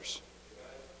treasures.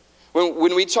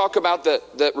 When we talk about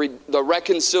the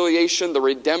reconciliation, the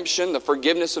redemption, the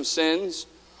forgiveness of sins,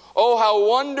 oh, how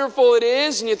wonderful it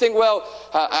is. And you think, well,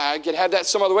 I could have that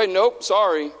some other way. Nope,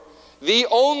 sorry. The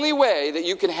only way that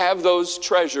you can have those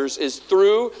treasures is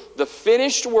through the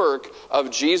finished work of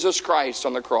Jesus Christ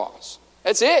on the cross.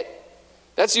 That's it.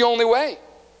 That's the only way.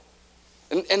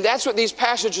 And that's what these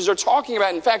passages are talking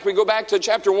about. In fact, we go back to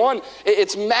chapter 1.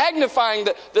 It's magnifying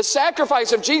the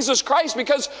sacrifice of Jesus Christ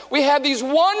because we have these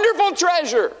wonderful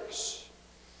treasures.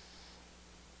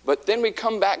 But then we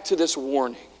come back to this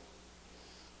warning.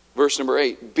 Verse number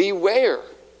 8. Beware.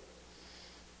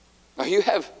 Now you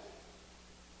have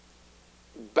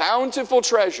bountiful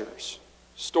treasures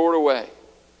stored away.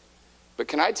 But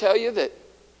can I tell you that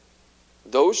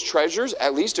those treasures,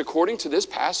 at least according to this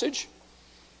passage,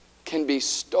 can be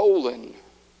stolen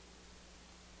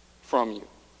from you.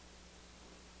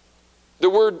 The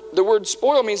word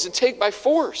spoil means to take by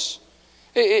force.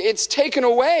 It's taken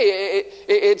away.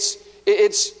 It's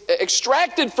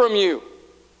extracted from you.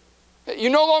 You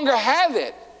no longer have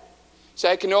it.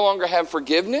 Say, I can no longer have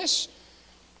forgiveness.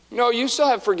 No, you still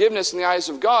have forgiveness in the eyes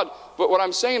of God. But what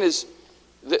I'm saying is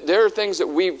that there are things that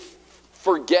we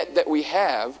forget that we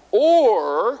have,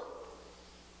 or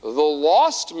the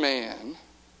lost man,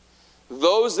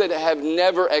 those that have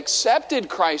never accepted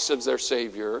Christ as their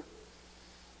Savior,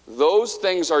 those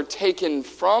things are taken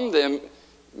from them,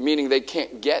 meaning they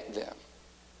can't get them.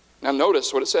 Now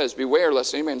notice what it says. Beware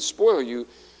lest any man spoil you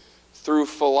through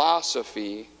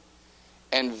philosophy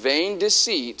and vain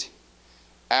deceit,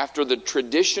 after the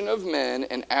tradition of men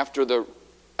and after the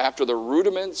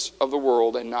rudiments of the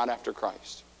world, and not after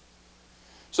Christ.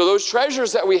 So those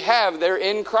treasures that we have, they're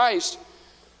in Christ.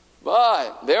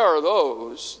 But there are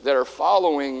those that are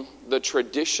following the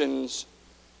tradition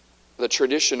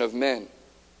of men.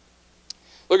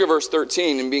 Look at verse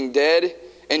 13. And being dead,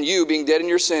 and you being dead in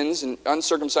your sins and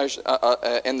uncircumcision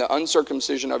and the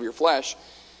uncircumcision of your flesh.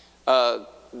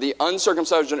 The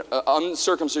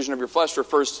uncircumcision of your flesh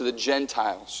refers to the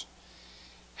Gentiles.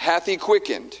 Hath he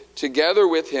quickened together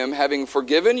with him, having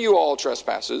forgiven you all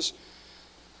trespasses,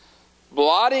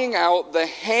 blotting out the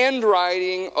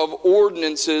handwriting of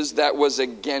ordinances that was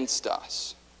against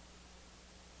us.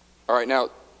 All right, now,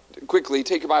 quickly,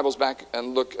 take your Bibles back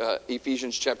and look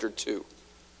Ephesians chapter 2,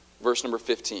 verse number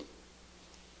 15.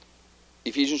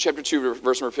 Ephesians chapter 2,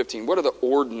 verse number 15. What are the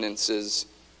ordinances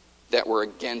that were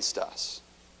against us?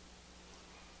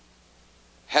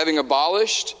 Having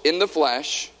abolished in the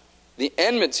flesh the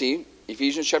enmity,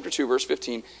 Ephesians chapter 2, verse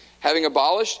 15, having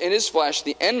abolished in his flesh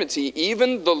the enmity,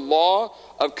 even the law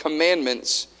of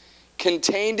commandments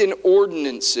contained in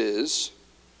ordinances,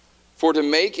 for to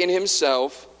make in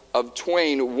himself of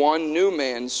twain one new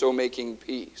man, so making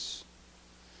peace.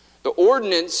 The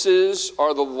ordinances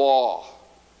are the law.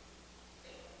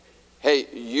 Hey,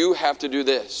 you have to do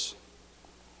this.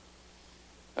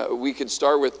 We could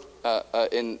start with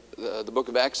in the book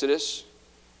of Exodus,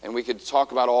 and we could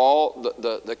talk about all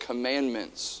the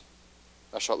commandments.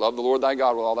 Thou shalt love the Lord thy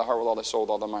God with all thy heart, with all thy soul, with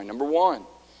all thy mind. Number one.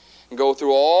 And go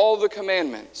through all the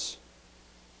commandments.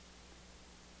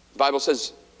 The Bible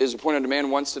says, it is appointed a man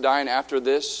once to die, and after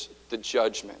this, the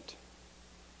judgment.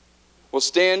 We'll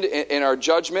stand in our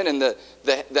judgment and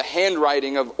the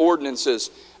handwriting of ordinances.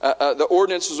 The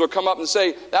ordinances will come up and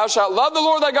say, thou shalt love the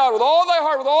Lord thy God with all thy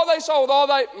heart, with all thy soul, with all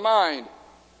thy mind.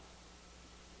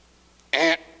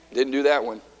 And didn't do that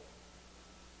one.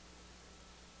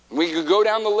 We could go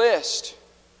down the list,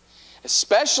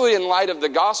 especially in light of the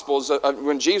Gospels,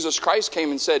 when Jesus Christ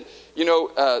came and said,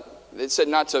 it said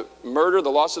not to murder, the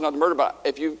law says not to murder, but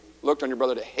if you looked on your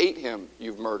brother to hate him,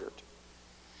 you've murdered.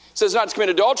 It says not to commit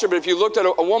adultery, but if you looked at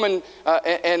a woman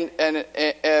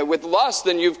and with lust,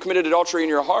 then you've committed adultery in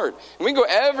your heart. And we can go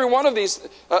every one of these,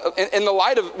 in the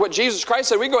light of what Jesus Christ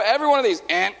said, we can go every one of these,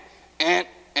 and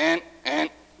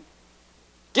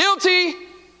guilty.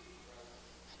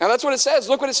 Now that's what it says.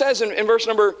 Look what it says in verse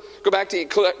number, go back to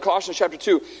Colossians chapter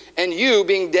 2. And you,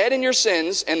 being dead in your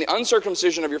sins and the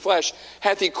uncircumcision of your flesh,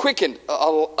 hath he quickened,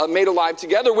 made alive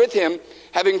together with him,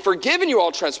 having forgiven you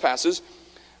all trespasses,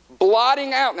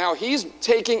 blotting out. Now he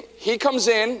comes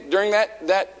in during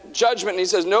that judgment and he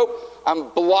says, nope, I'm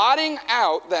blotting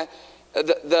out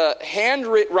the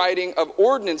handwriting of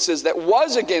ordinances that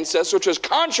was against us, which was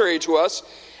contrary to us,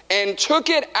 and took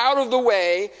it out of the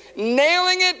way,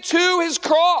 nailing it to his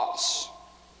cross.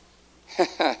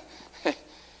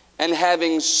 And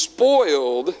having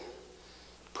spoiled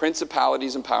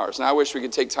principalities and powers. Now I wish we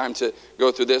could take time to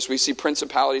go through this. We see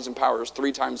principalities and powers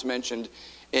 3 times mentioned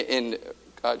in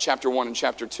chapter 1 and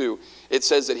chapter 2. It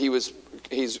says that he was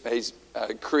He's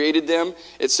created them.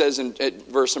 It says in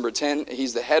verse number 10,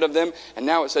 he's the head of them. And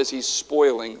now it says he's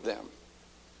spoiling them.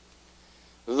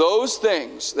 Those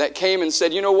things that came and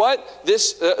said, you know what?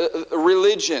 This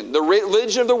religion, the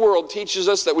religion of the world teaches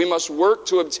us that we must work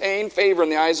to obtain favor in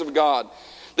the eyes of God.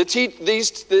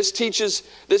 This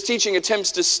teaching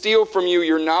attempts to steal from you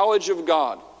your knowledge of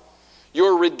God,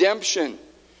 your redemption,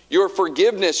 your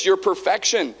forgiveness, your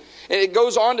perfection. And it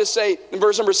goes on to say in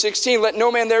verse number 16, let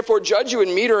no man therefore judge you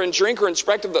in meat or in drink or in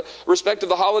respect of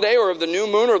the holiday or of the new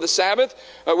moon or the Sabbath,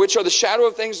 which are the shadow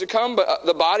of things to come, but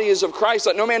the body is of Christ.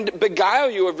 Let no man beguile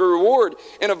you of your reward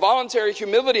in a voluntary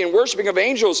humility and worshiping of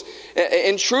angels,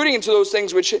 intruding into those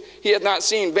things which he hath not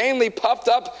seen, vainly puffed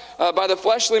up by the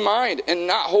fleshly mind and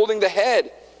not holding the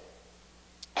head.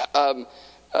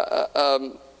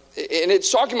 And it's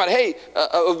talking about, hey,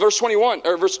 verse 21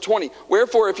 or verse 20.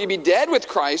 Wherefore, if ye be dead with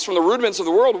Christ from the rudiments of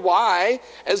the world, why,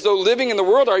 as though living in the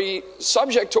world, are ye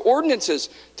subject to ordinances?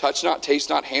 Touch not, taste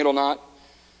not, handle not,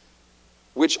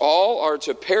 which all are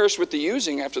to perish with the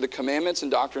using after the commandments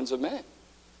and doctrines of men.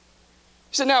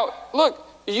 He said, now, look,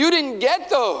 you didn't get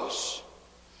those.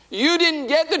 You didn't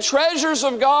get the treasures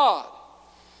of God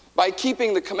by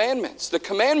keeping the commandments. The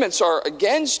commandments are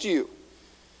against you.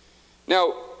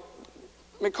 Now,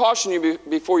 let me caution you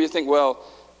before you think, well,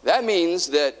 that means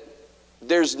that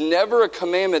there's never a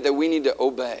commandment that we need to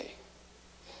obey.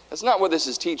 That's not what this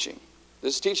is teaching.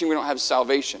 This is teaching we don't have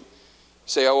salvation. You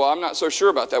say, oh, well, I'm not so sure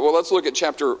about that. Well, let's look at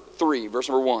chapter 3, verse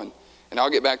number 1, and I'll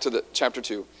get back to the chapter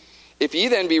 2. If ye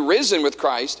then be risen with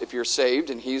Christ, if you're saved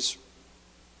and he's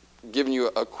given you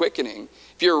a quickening,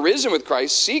 if you're risen with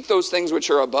Christ, seek those things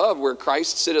which are above, where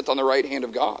Christ sitteth on the right hand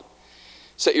of God.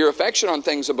 Set your affection on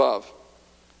things above.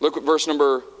 Look at verse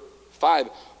number 5.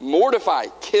 Mortify,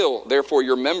 kill, therefore,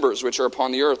 your members which are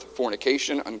upon the earth,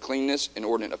 fornication, uncleanness,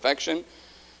 inordinate affection.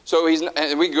 So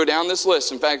and we can go down this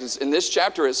list. In fact, in this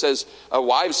chapter it says,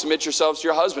 wives, submit yourselves to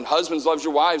your husband. Husbands, love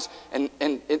your wives. And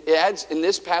it adds, in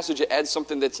this passage, it adds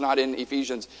something that's not in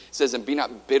Ephesians. It says, and be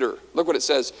not bitter. Look what it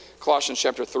says, Colossians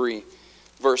chapter 3,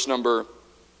 verse number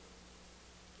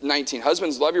 19.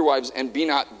 Husbands, love your wives and be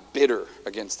not bitter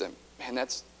against them. Man,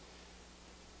 that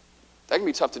can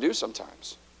be tough to do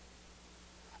sometimes.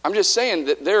 I'm just saying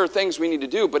that there are things we need to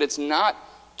do, but it's not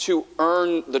to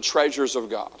earn the treasures of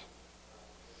God.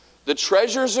 The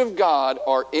treasures of God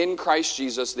are in Christ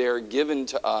Jesus. They are given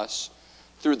to us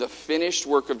through the finished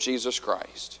work of Jesus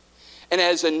Christ. And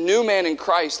as a new man in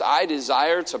Christ, I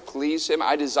desire to please him.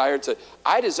 I desire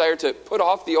to put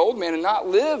off the old man and not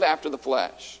live after the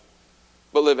flesh,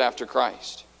 but live after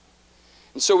Christ.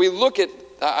 And so we look at,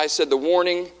 I said, the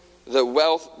warning, the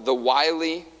wealth, the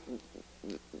wily,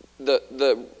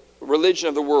 the religion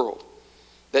of the world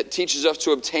that teaches us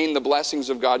to obtain the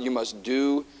blessings of God. You must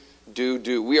do.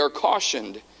 We are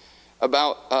cautioned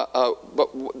about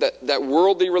that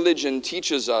worldly religion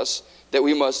teaches us that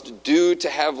we must do to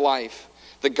have life.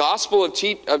 The gospel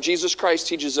of Jesus Christ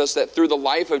teaches us that through the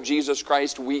life of Jesus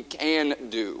Christ we can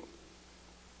do.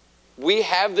 We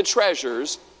have the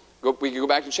treasures. We can go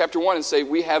back to chapter 1 and say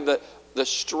we have the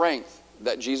strength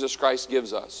that Jesus Christ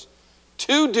gives us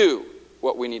to do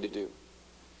what we need to do.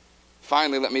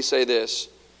 Finally, let me say this.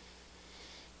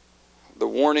 The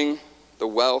warning, the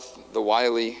wealth, the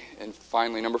wily, and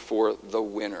finally, number 4, the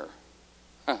winner.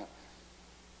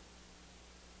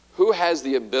 Who has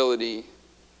the ability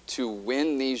to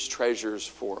win these treasures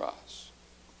for us?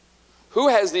 Who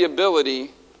has the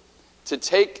ability to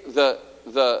take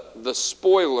the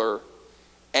spoiler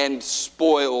and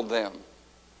spoil them?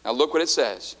 Now look what it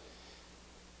says.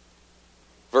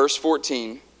 Verse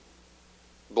 14,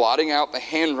 blotting out the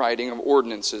handwriting of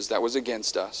ordinances that was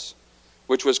against us,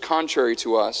 which was contrary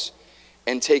to us,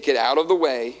 and take it out of the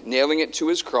way, nailing it to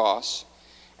his cross,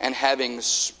 and having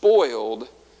spoiled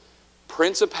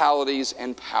principalities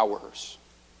and powers,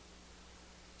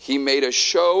 he made a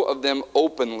show of them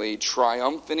openly,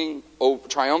 triumphing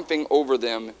over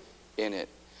them in it.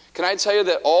 Can I tell you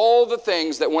that all the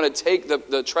things that want to take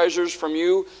the treasures from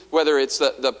you, whether it's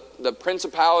the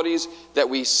principalities that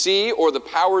we see or the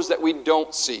powers that we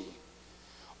don't see,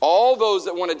 all those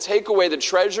that want to take away the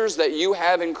treasures that you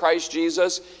have in Christ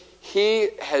Jesus, he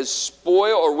has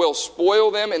spoiled or will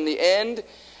spoil them in the end.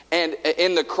 And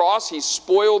in the cross, he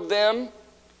spoiled them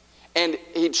and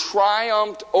he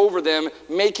triumphed over them,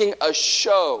 making a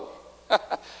show.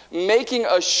 Making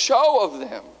a show of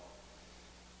them.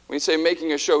 When you say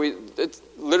making a show, it's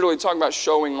literally talking about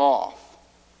showing off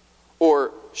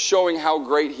or showing how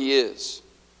great he is.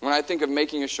 When I think of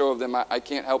making a show of them, I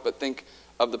can't help but think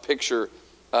of the picture.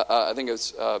 I think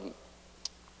it's,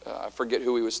 I forget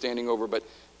who he was standing over, but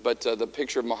but the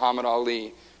picture of Muhammad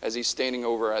Ali as he's standing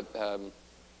over at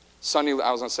Sonny,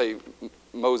 I was going to say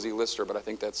Mosey Lister, but I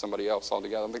think that's somebody else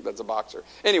altogether. I think that's a boxer.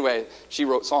 Anyway, she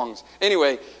wrote songs.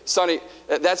 Anyway, Sonny,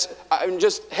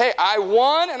 hey, I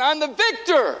won and I'm the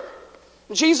victor.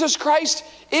 Jesus Christ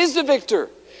is the victor.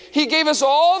 He gave us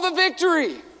all the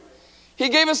victory. He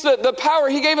gave us the power.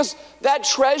 He gave us that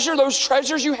treasure. Those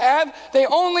treasures you have, they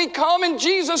only come in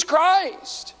Jesus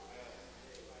Christ.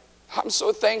 I'm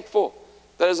so thankful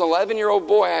that as an 11-year-old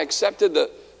boy, I accepted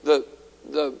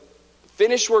the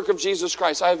finished work of Jesus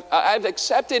Christ. I've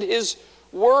accepted His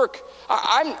work.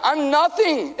 I'm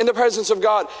nothing in the presence of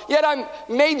God, yet I'm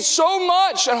made so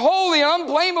much and holy and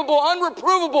unblameable,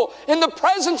 unreprovable in the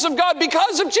presence of God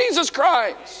because of Jesus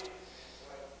Christ.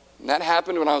 And that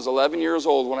happened when I was 11 years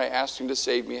old when I asked Him to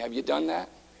save me. Have you done that?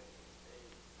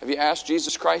 Have you asked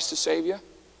Jesus Christ to save you?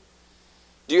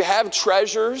 Do you have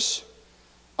treasures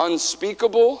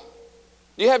unspeakable?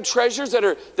 Do you have treasures that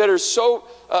are so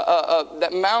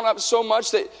that mount up so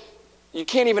much that you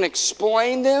can't even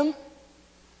explain them?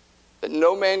 That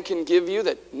no man can give you,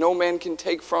 that no man can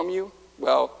take from you?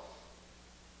 Well,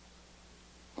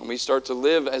 when we start to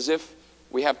live as if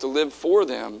we have to live for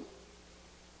them,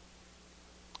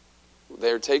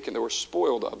 they're taken, they were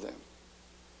spoiled of them.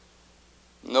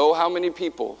 Know how many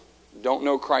people don't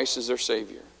know Christ as their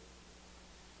Savior.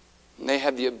 And they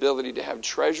have the ability to have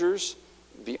treasures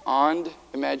beyond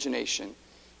imagination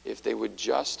if they would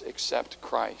just accept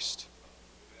Christ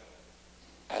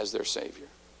as their Savior.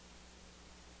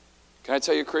 Can I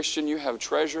tell you, Christian, you have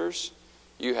treasures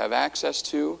you have access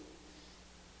to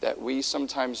that we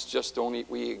sometimes just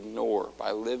we ignore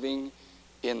by living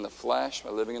in the flesh, by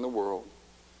living in the world.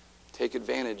 Take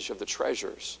advantage of the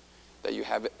treasures that you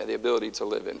have the ability to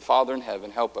live in. Father in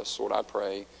heaven, help us, Lord, I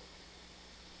pray,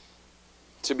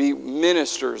 to be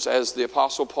ministers, as the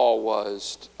Apostle Paul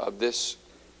was, of this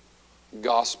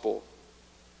gospel.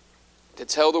 To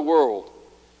tell the world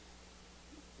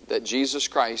that Jesus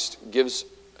Christ gives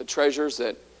treasures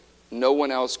that no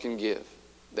one else can give,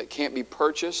 that can't be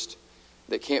purchased,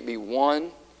 that can't be won,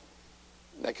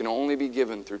 that can only be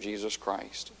given through Jesus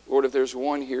Christ. Lord, if there's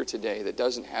one here today that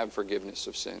doesn't have forgiveness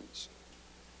of sins,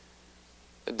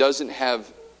 that doesn't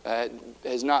have,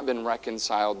 has not been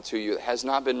reconciled to you, that has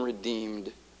not been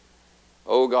redeemed,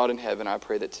 oh God in heaven, I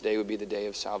pray that today would be the day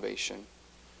of salvation.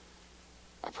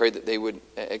 I pray that they would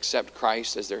accept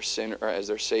Christ as their sinner, or as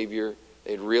their Savior.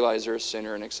 They'd realize they're a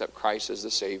sinner and accept Christ as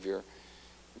the Savior.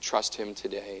 Trust Him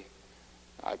today,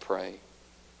 I pray.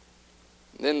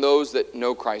 And then those that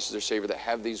know Christ as their Savior, that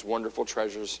have these wonderful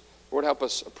treasures, Lord, help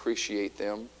us appreciate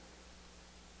them.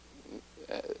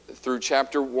 Through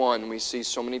chapter 1, we see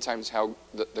so many times how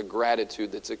the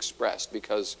gratitude that's expressed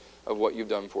because of what you've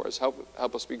done for us.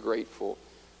 Help us be grateful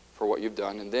for what you've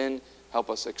done. And then help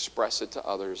us express it to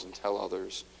others and tell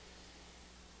others.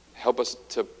 Help us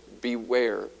to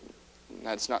beware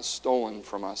that's not stolen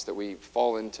from us, that we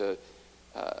fall into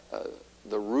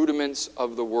the rudiments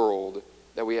of the world,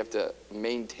 that we have to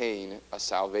maintain a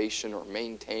salvation or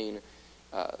maintain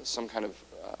some kind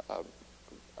of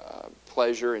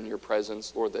pleasure in your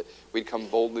presence, Lord, that we'd come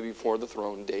boldly before the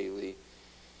throne daily,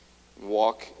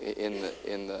 walk in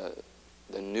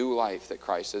the new life that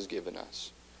Christ has given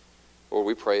us. Lord,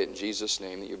 we pray it in Jesus'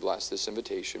 name that you bless this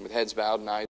invitation. With heads bowed and eyes